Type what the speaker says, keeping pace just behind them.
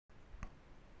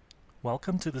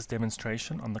Welcome to this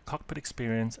demonstration on the cockpit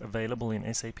experience available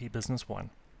in SAP Business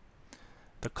One.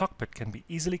 The cockpit can be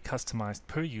easily customized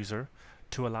per user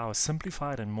to allow a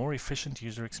simplified and more efficient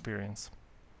user experience.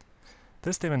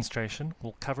 This demonstration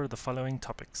will cover the following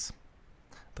topics: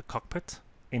 the cockpit,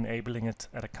 enabling it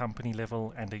at a company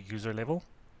level and a user level,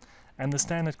 and the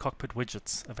standard cockpit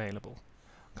widgets available,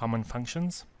 common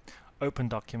functions, open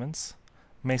documents,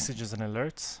 messages and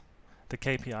alerts, the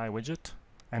KPI widget,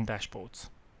 and dashboards.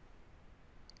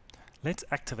 Let's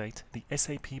activate the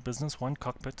SAP Business One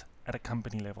cockpit at a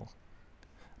company level.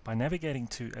 By navigating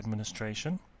to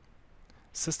Administration,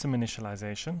 System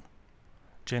Initialization,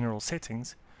 General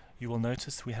Settings, you will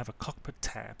notice we have a Cockpit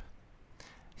tab.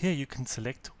 Here you can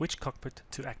select which cockpit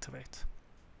to activate.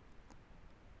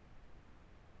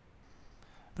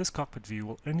 This cockpit view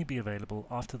will only be available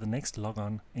after the next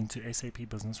logon into SAP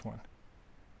Business One.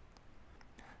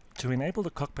 To enable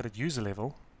the cockpit at user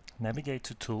level, navigate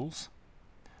to Tools,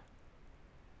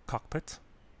 Cockpit,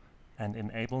 and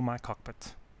Enable My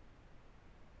Cockpit.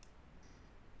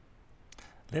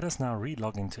 Let us now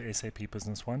re-log into SAP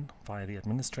Business One via the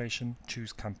Administration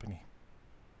Choose Company.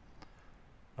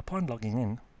 Upon logging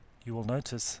in, you will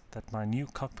notice that my new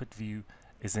cockpit view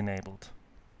is enabled.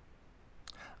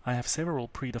 I have several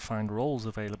predefined roles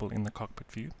available in the cockpit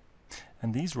view,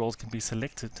 and these roles can be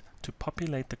selected to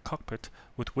populate the cockpit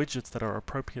with widgets that are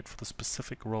appropriate for the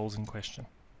specific roles in question.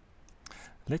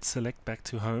 Let's select back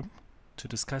to Home to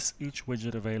discuss each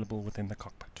widget available within the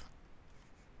cockpit.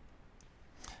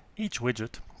 Each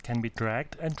widget can be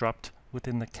dragged and dropped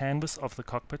within the canvas of the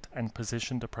cockpit and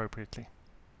positioned appropriately.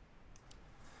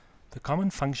 The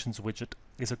Common Functions widget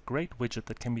is a great widget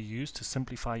that can be used to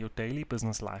simplify your daily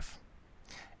business life.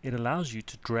 It allows you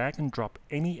to drag and drop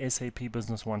any SAP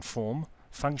Business One form,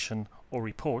 function, or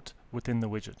report within the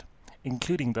widget,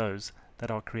 including those that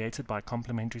are created by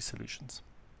complementary solutions.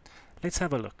 Let's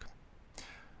have a look.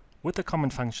 With the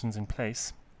common functions in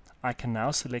place, I can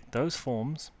now select those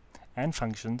forms and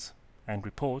functions and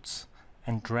reports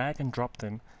and drag and drop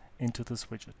them into this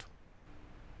widget.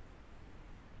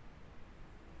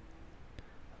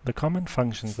 The common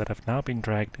functions that have now been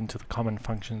dragged into the Common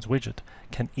Functions widget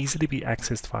can easily be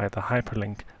accessed via the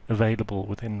hyperlink available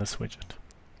within this widget.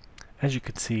 As you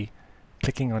can see,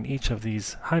 clicking on each of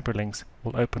these hyperlinks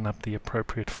will open up the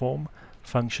appropriate form,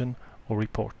 function, or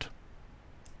report.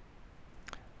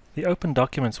 The Open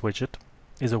Documents widget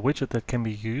is a widget that can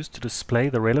be used to display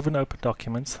the relevant open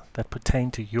documents that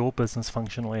pertain to your business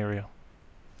functional area.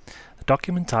 The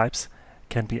document types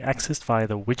can be accessed via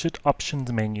the Widget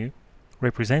Options menu,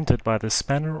 represented by the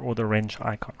spanner or the wrench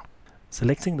icon.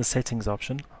 Selecting the Settings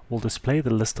option will display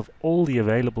the list of all the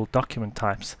available document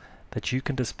types that you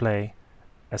can display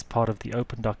as part of the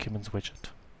Open Documents widget.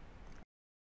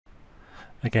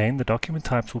 Again, the document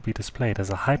types will be displayed as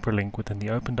a hyperlink within the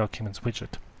Open Documents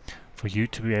widget for you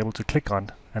to be able to click on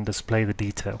and display the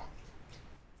detail.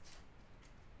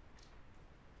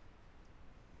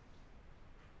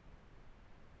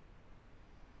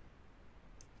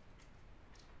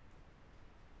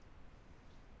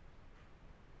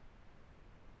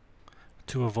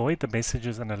 To avoid the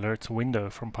Messages and Alerts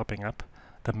window from popping up,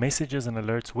 the Messages and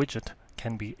Alerts widget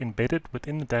can be embedded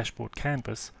within the dashboard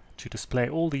canvas to display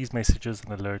all these messages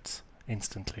and alerts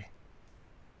instantly.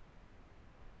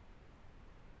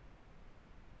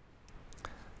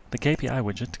 The KPI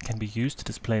widget can be used to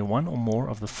display one or more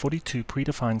of the 42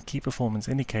 predefined key performance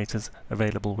indicators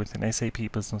available within SAP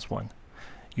Business One.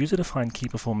 User-defined key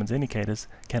performance indicators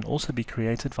can also be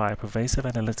created via pervasive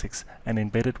analytics and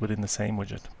embedded within the same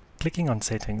widget. Clicking on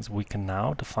Settings, we can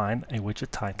now define a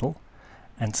widget title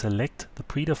and select the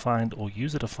predefined or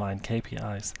user-defined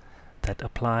KPIs that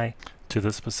apply to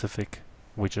the specific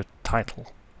widget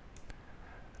title.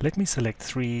 Let me select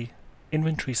 3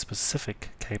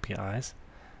 inventory-specific KPIs,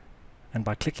 and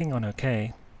by clicking on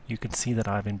OK, you can see that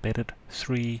I've embedded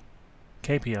 3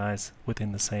 KPIs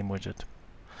within the same widget.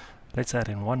 Let's add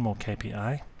in one more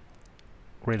KPI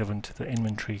relevant to the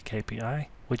inventory KPI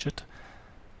widget,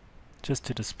 just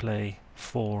to display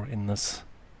 4 in this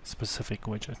specific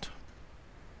widget.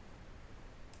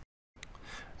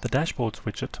 The Dashboards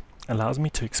widget allows me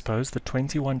to expose the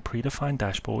 21 predefined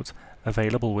dashboards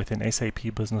available within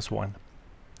SAP Business One.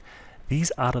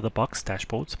 These out-of-the-box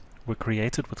dashboards were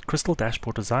created with Crystal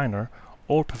Dashboard Designer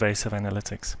or Pervasive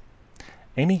Analytics.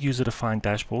 Any user-defined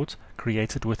dashboards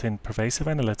created within Pervasive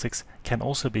Analytics can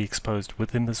also be exposed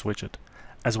within this widget,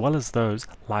 as well as those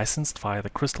licensed via the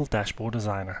Crystal Dashboard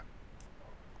Designer.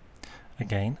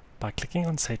 Again, by clicking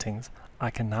on Settings,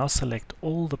 I can now select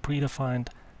all the predefined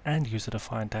and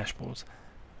user-defined dashboards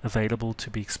available to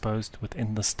be exposed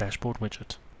within this dashboard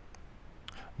widget.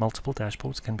 multiple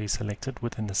dashboards can be selected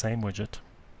within the same widget.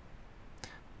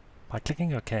 By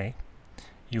clicking OK,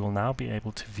 you will now be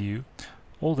able to view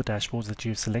all the dashboards that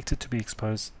you have selected to be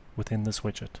exposed within this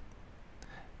widget.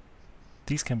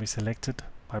 These can be selected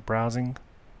by browsing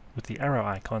with the arrow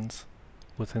icons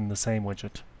within the same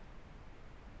widget.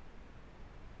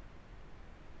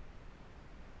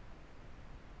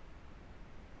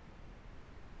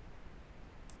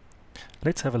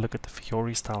 Let's have a look at the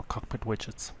Fiori style cockpit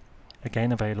widgets.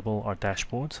 Again, available are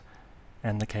dashboards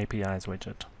and the KPIs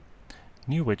widget.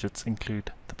 New widgets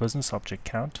include the business object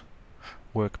count,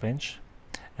 workbench,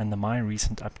 and the My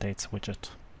Recent Updates widget.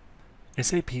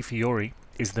 SAP Fiori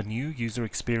is the new user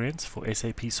experience for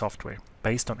SAP software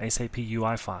based on SAP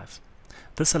UI5.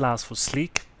 This allows for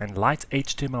sleek and light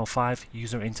HTML5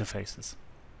 user interfaces.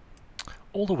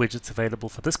 All the widgets available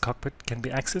for this cockpit can be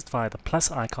accessed via the plus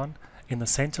icon in the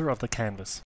center of the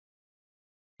canvas.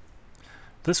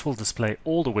 This will display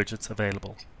all the widgets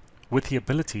available, with the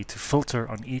ability to filter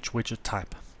on each widget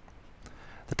type.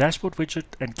 The dashboard widget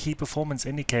and key performance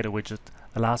indicator widget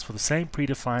allows for the same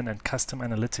predefined and custom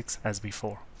analytics as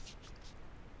before.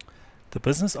 The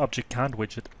business object count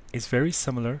widget is very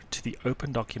similar to the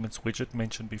open documents widget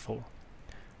mentioned before.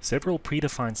 Several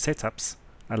predefined setups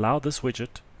allow this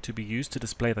widget to be used to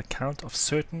display the count of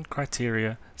certain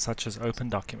criteria such as open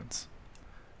documents.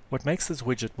 What makes this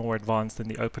widget more advanced than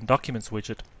the Open Documents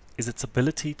widget is its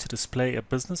ability to display a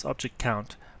business object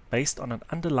count based on an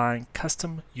underlying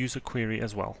custom user query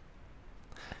as well.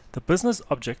 The business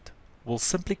object will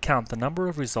simply count the number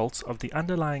of results of the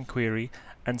underlying query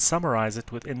and summarize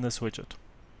it within this widget.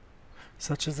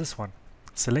 Such as this one.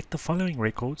 Select the following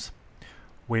records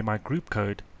where my group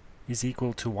code is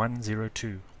equal to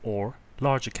 102 or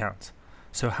large account.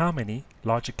 So how many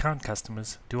large account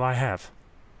customers do I have?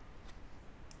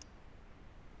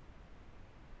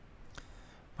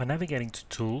 By navigating to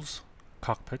Tools,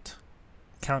 Cockpit,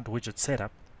 Count Widget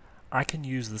Setup, I can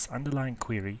use this underlying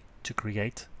query to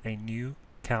create a new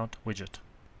count widget.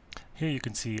 Here you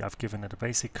can see I've given it a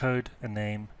basic code, a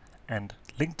name, and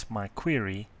linked my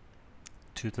query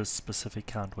to this specific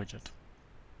count widget.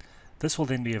 This will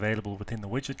then be available within the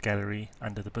widget gallery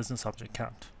under the business object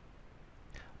count.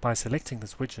 By selecting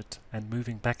this widget and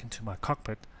moving back into my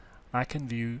cockpit, I can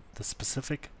view the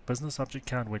specific business object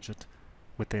count widget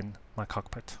within my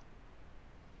cockpit.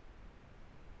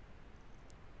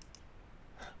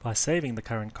 By saving the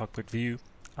current cockpit view,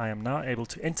 I am now able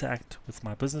to interact with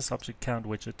my business object count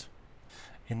widget.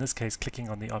 In this case, clicking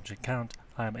on the object count,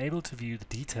 I am able to view the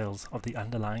details of the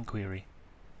underlying query.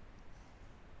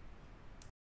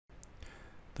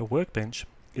 The workbench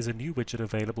is a new widget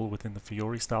available within the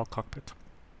Fiori style cockpit.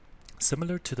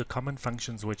 Similar to the common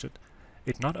functions widget,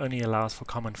 it not only allows for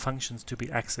common functions to be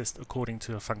accessed according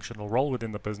to a functional role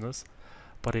within the business,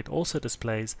 but it also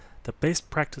displays the best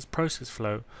practice process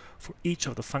flow for each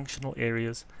of the functional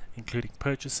areas, including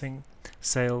purchasing,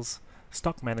 sales,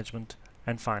 stock management,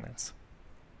 and finance.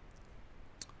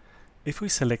 If we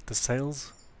select the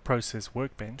sales process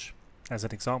workbench as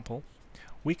an example,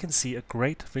 we can see a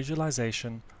great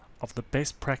visualization of the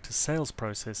best practice sales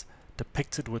process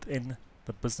depicted within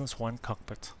the Business One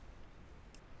cockpit.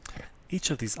 Each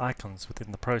of these icons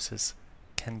within the process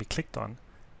can be clicked on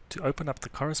to open up the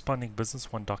corresponding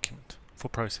Business One document for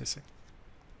processing.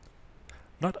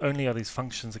 Not only are these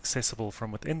functions accessible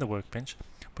from within the workbench,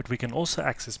 but we can also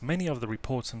access many of the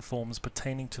reports and forms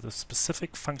pertaining to the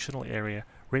specific functional area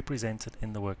represented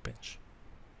in the workbench.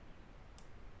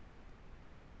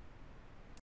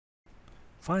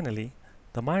 Finally,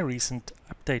 the My Recent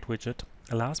Update widget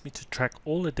allows me to track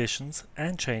all additions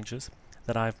and changes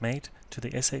that I've made to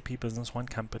the SAP Business One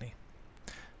company.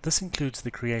 This includes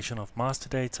the creation of master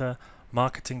data,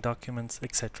 marketing documents,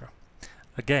 etc.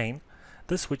 Again,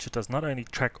 this widget does not only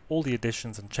track all the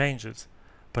additions and changes,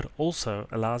 but also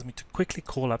allows me to quickly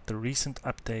call up the recent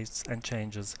updates and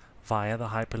changes via the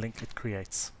hyperlink it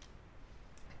creates.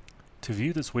 To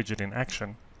view this widget in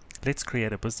action, let's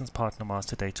create a business partner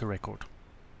master data record.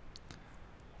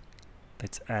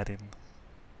 Let's add in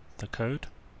the code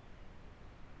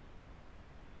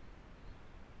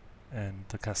and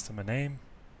the customer name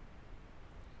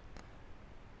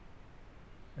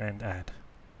and add.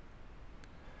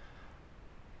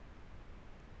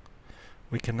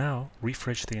 We can now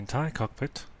refresh the entire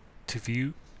cockpit to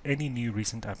view any new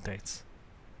recent updates.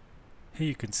 Here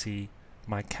you can see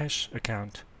my cash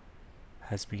account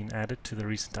has been added to the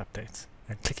recent updates,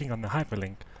 and clicking on the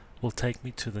hyperlink will take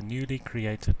me to the newly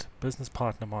created Business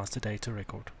Partner Master Data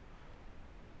record.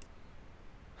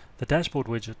 The dashboard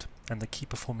widget and the key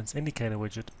performance indicator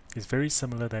widget is very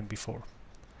similar than before.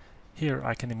 Here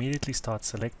I can immediately start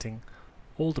selecting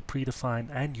all the predefined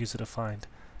and user-defined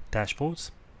dashboards,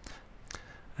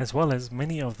 as well as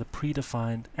many of the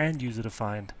predefined and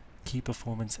user-defined key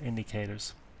performance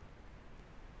indicators.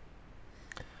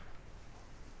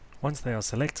 Once they are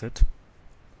selected,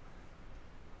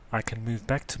 I can move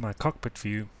back to my cockpit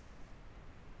view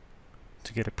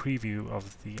to get a preview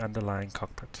of the underlying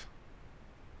cockpit.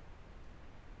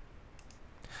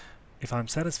 If I'm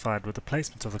satisfied with the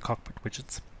placement of the cockpit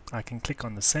widgets, I can click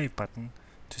on the Save button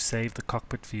to save the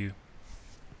cockpit view.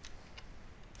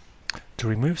 To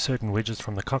remove certain widgets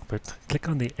from the cockpit, click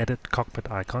on the Edit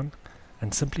Cockpit icon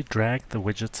and simply drag the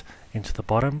widgets into the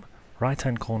bottom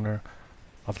right-hand corner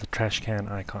of the trash can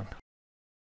icon.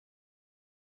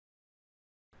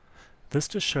 This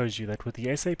just shows you that with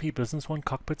the SAP Business One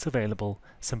cockpits available,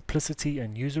 simplicity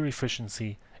and user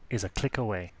efficiency is a click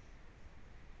away.